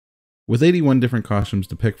With 81 different costumes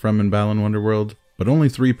to pick from in Balan Wonderworld, but only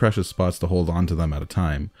 3 precious spots to hold on to them at a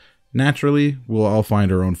time, naturally, we'll all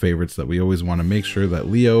find our own favorites that we always want to make sure that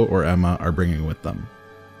Leo or Emma are bringing with them.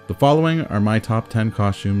 The following are my top 10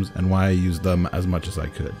 costumes and why I used them as much as I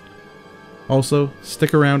could. Also,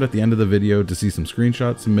 stick around at the end of the video to see some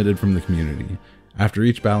screenshots submitted from the community. After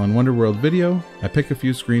each Balan Wonderworld video, I pick a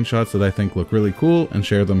few screenshots that I think look really cool and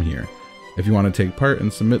share them here. If you want to take part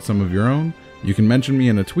and submit some of your own, you can mention me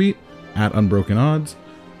in a tweet at Unbroken Odds,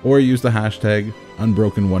 or use the hashtag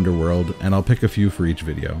Unbroken Wonderworld, and I'll pick a few for each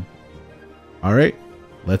video. Alright,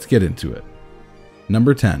 let's get into it.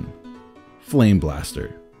 Number 10. Flame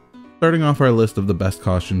Blaster. Starting off our list of the best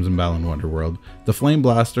costumes in Balan Wonderworld, the Flame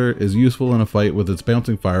Blaster is useful in a fight with its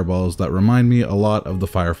bouncing fireballs that remind me a lot of the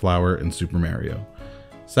Fire Flower in Super Mario.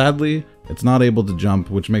 Sadly, it's not able to jump,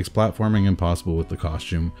 which makes platforming impossible with the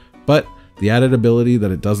costume, but the added ability that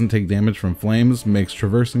it doesn't take damage from flames makes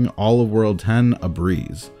traversing all of World 10 a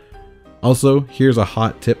breeze. Also, here's a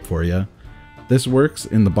hot tip for you. This works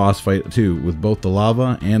in the boss fight too, with both the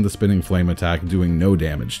lava and the spinning flame attack doing no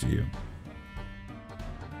damage to you.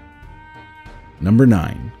 Number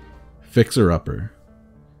 9. Fixer-Upper.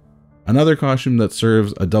 Another costume that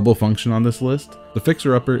serves a double function on this list, the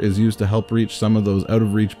Fixer-Upper is used to help reach some of those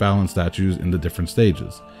out-of-reach Balan statues in the different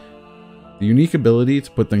stages. The unique ability to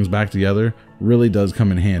put things back together really does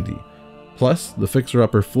come in handy. Plus, the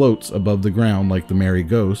Fixer-Upper floats above the ground like the Merry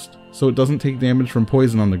Ghost, so it doesn't take damage from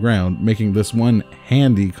poison on the ground, making this one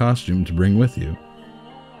handy costume to bring with you.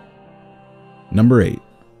 Number 8.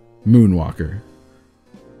 Moonwalker.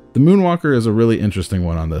 The Moonwalker is a really interesting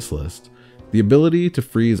one on this list. The ability to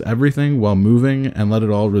freeze everything while moving and let it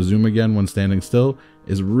all resume again when standing still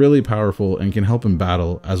is really powerful and can help in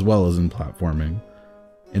battle as well as in platforming.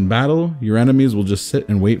 In battle, your enemies will just sit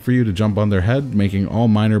and wait for you to jump on their head, making all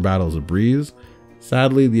minor battles a breeze.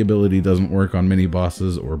 Sadly, the ability doesn't work on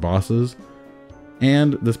mini-bosses or bosses,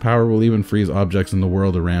 and this power will even freeze objects in the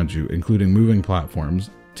world around you, including moving platforms,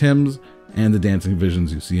 Tims, and the dancing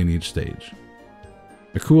visions you see in each stage.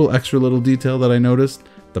 A cool extra little detail that I noticed,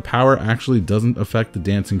 the power actually doesn't affect the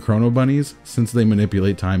dancing chrono bunnies since they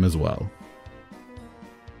manipulate time as well.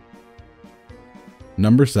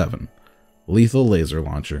 Number 7. Lethal Laser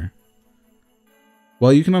Launcher.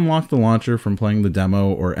 While you can unlock the launcher from playing the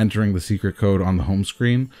demo or entering the secret code on the home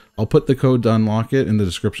screen, I'll put the code to unlock it in the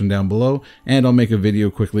description down below, and I'll make a video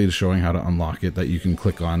quickly showing how to unlock it that you can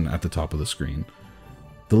click on at the top of the screen.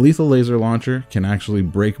 The Lethal Laser Launcher can actually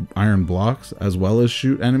break iron blocks as well as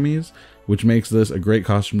shoot enemies, which makes this a great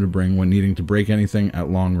costume to bring when needing to break anything at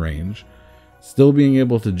long range. Still being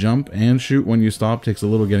able to jump and shoot when you stop takes a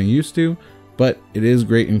little getting used to, but it is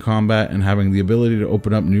great in combat, and having the ability to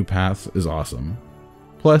open up new paths is awesome.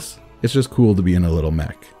 Plus, it's just cool to be in a little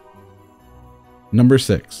mech. Number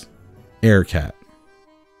 6. Air Cat.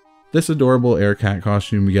 This adorable Air Cat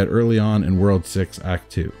costume you get early on in World 6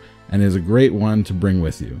 Act 2, and is a great one to bring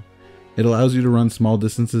with you. It allows you to run small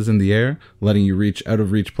distances in the air, letting you reach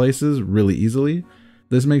out-of-reach places really easily.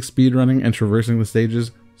 This makes speedrunning and traversing the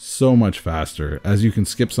stages so much faster, as you can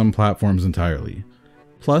skip some platforms entirely.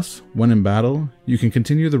 Plus, when in battle, you can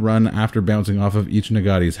continue the run after bouncing off of each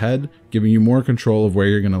Nagati's head, giving you more control of where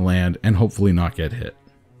you're going to land and hopefully not get hit.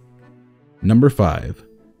 Number 5.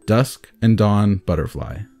 Dusk and Dawn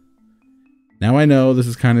Butterfly. Now I know this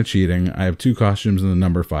is kind of cheating, I have 2 costumes in the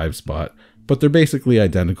number 5 spot, but they're basically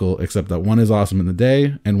identical except that one is awesome in the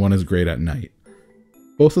day and one is great at night.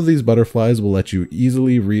 Both of these butterflies will let you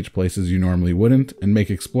easily reach places you normally wouldn't and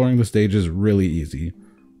make exploring the stages really easy.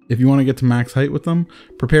 If you want to get to max height with them,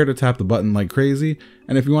 prepare to tap the button like crazy,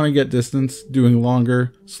 and if you want to get distance, doing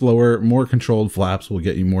longer, slower, more controlled flaps will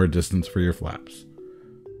get you more distance for your flaps.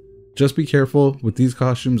 Just be careful with these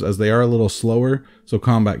costumes as they are a little slower, so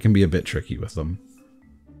combat can be a bit tricky with them.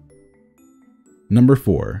 Number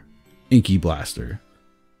 4. Inky Blaster.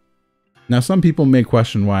 Now some people may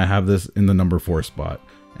question why I have this in the number 4 spot,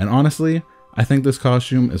 and honestly, I think this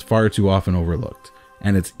costume is far too often overlooked,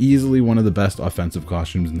 and it's easily one of the best offensive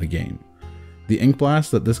costumes in the game. The ink blasts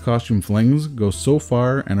that this costume flings go so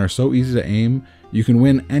far and are so easy to aim, you can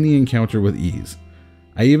win any encounter with ease.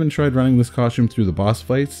 I even tried running this costume through the boss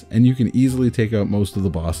fights, and you can easily take out most of the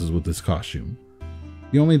bosses with this costume.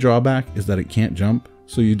 The only drawback is that it can't jump,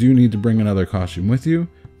 so you do need to bring another costume with you,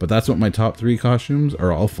 but that's what my top 3 costumes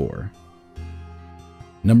are all for.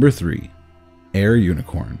 Number 3. Air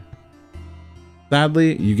Unicorn.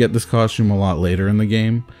 Sadly, you get this costume a lot later in the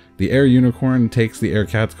game. The Air Unicorn takes the Air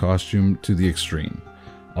Cat's costume to the extreme.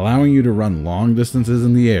 Allowing you to run long distances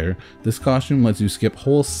in the air, this costume lets you skip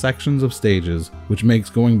whole sections of stages, which makes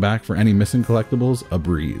going back for any missing collectibles a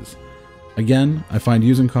breeze. Again, I find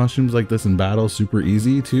using costumes like this in battle super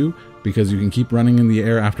easy too, because you can keep running in the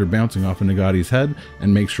air after bouncing off a Nagati's head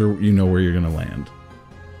and make sure you know where you're going to land.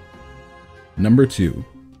 Number 2.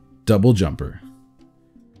 Double Jumper.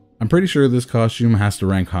 I'm pretty sure this costume has to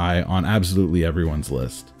rank high on absolutely everyone's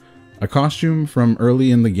list. A costume from early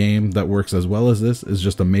in the game that works as well as this is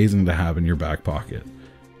just amazing to have in your back pocket.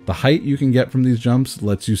 The height you can get from these jumps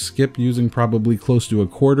lets you skip using probably close to a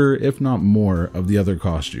quarter, if not more, of the other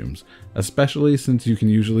costumes, especially since you can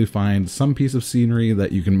usually find some piece of scenery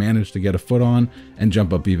that you can manage to get a foot on and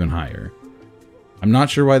jump up even higher. I'm not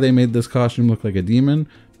sure why they made this costume look like a demon,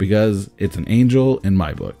 because it's an angel in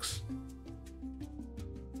my books.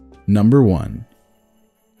 Number 1.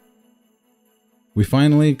 We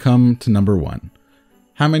finally come to number 1.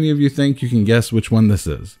 How many of you think you can guess which one this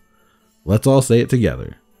is? Let's all say it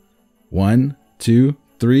together. 1, 2,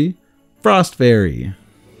 3, Frost Fairy!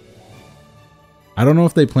 I don't know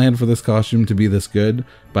if they planned for this costume to be this good,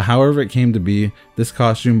 but however it came to be, this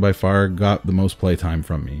costume by far got the most playtime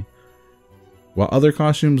from me. While other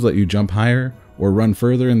costumes let you jump higher or run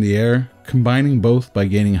further in the air, combining both by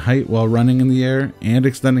gaining height while running in the air and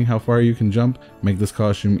extending how far you can jump make this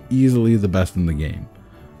costume easily the best in the game.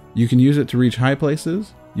 You can use it to reach high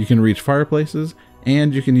places, you can reach far places,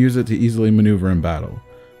 and you can use it to easily maneuver in battle.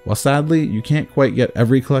 While sadly, you can't quite get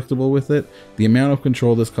every collectible with it, the amount of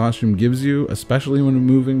control this costume gives you, especially when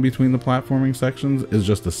moving between the platforming sections, is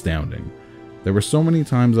just astounding. There were so many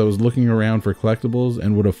times I was looking around for collectibles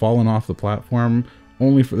and would have fallen off the platform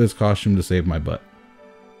only for this costume to save my butt.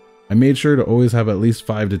 I made sure to always have at least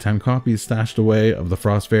 5 to 10 copies stashed away of the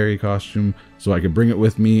Frost Fairy costume so I could bring it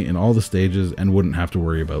with me in all the stages and wouldn't have to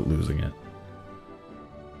worry about losing it.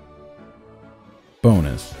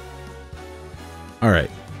 Bonus. Alright.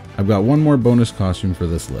 I've got one more bonus costume for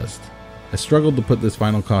this list. I struggled to put this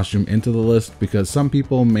final costume into the list because some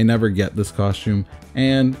people may never get this costume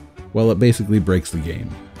and, well, it basically breaks the game.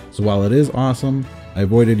 So while it is awesome, I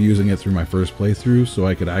avoided using it through my first playthrough so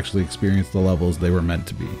I could actually experience the levels they were meant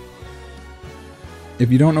to be.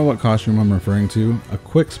 If you don't know what costume I'm referring to, a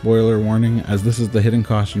quick spoiler warning, as this is the hidden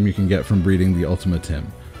costume you can get from breeding the Ultimate Tim.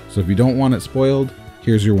 So if you don't want it spoiled,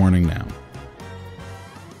 here's your warning now.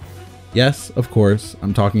 Yes, of course,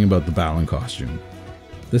 I'm talking about the Balan costume.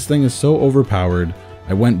 This thing is so overpowered,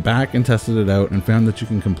 I went back and tested it out and found that you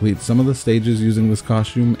can complete some of the stages using this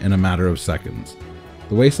costume in a matter of seconds.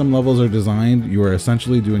 The way some levels are designed, you are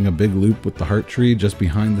essentially doing a big loop with the heart tree just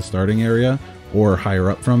behind the starting area, or higher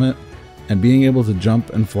up from it, and being able to jump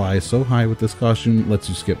and fly so high with this costume lets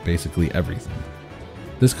you skip basically everything.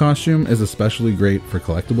 This costume is especially great for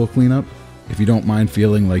collectible cleanup, if you don't mind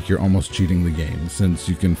feeling like you're almost cheating the game, since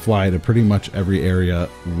you can fly to pretty much every area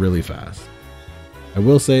really fast. I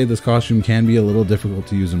will say this costume can be a little difficult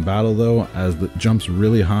to use in battle though, as it jumps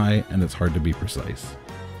really high and it's hard to be precise.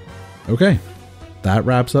 Okay, that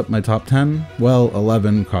wraps up my top 10, well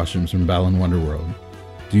 11 costumes from Balan Wonderworld.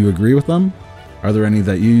 Do you agree with them? Are there any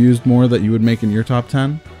that you used more that you would make in your top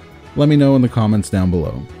 10? Let me know in the comments down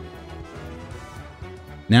below.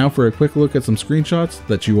 Now for a quick look at some screenshots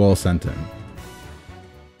that you all sent in.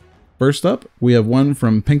 First up, we have one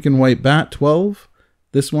from Pink and White Bat 12.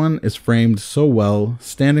 This one is framed so well,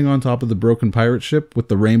 standing on top of the broken pirate ship with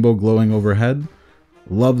the rainbow glowing overhead.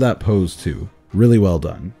 Love that pose too, really well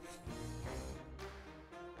done.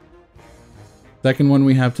 Second one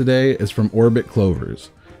we have today is from Orbit Clovers.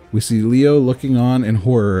 We see Leo looking on in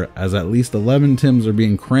horror as at least 11 Tims are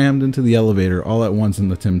being crammed into the elevator all at once in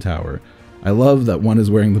the Tim Tower. I love that one is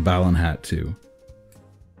wearing the Balan hat too.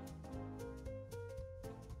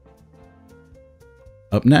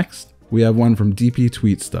 Up next, we have one from DP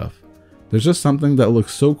Tweet Stuff. There's just something that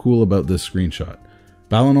looks so cool about this screenshot.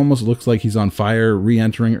 Balan almost looks like he's on fire,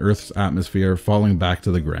 re-entering Earth's atmosphere, falling back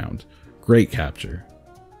to the ground. Great capture.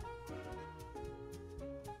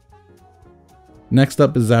 Next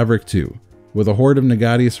up is Zavrik 2. With a horde of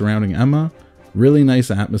Nagati surrounding Emma, really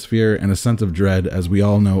nice atmosphere and a sense of dread as we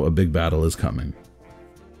all know a big battle is coming.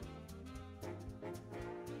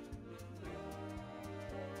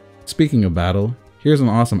 Speaking of battle, here's an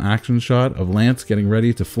awesome action shot of Lance getting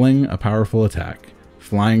ready to fling a powerful attack,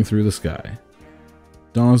 flying through the sky.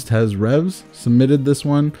 Don's Tez Revs submitted this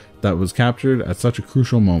one that was captured at such a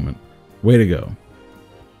crucial moment. Way to go.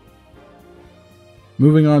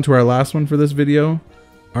 Moving on to our last one for this video,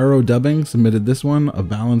 RO Dubbing submitted this one of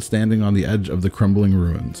Balan standing on the edge of the crumbling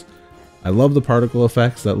ruins. I love the particle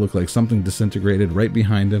effects that look like something disintegrated right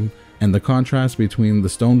behind him, and the contrast between the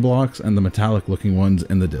stone blocks and the metallic looking ones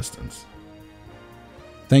in the distance.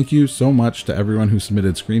 Thank you so much to everyone who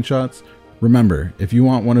submitted screenshots. Remember, if you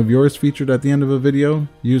want one of yours featured at the end of a video,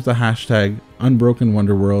 use the hashtag Unbroken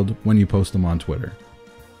Wonderworld when you post them on Twitter.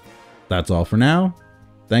 That's all for now.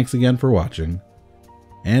 Thanks again for watching.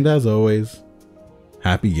 And as always,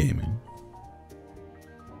 happy gaming.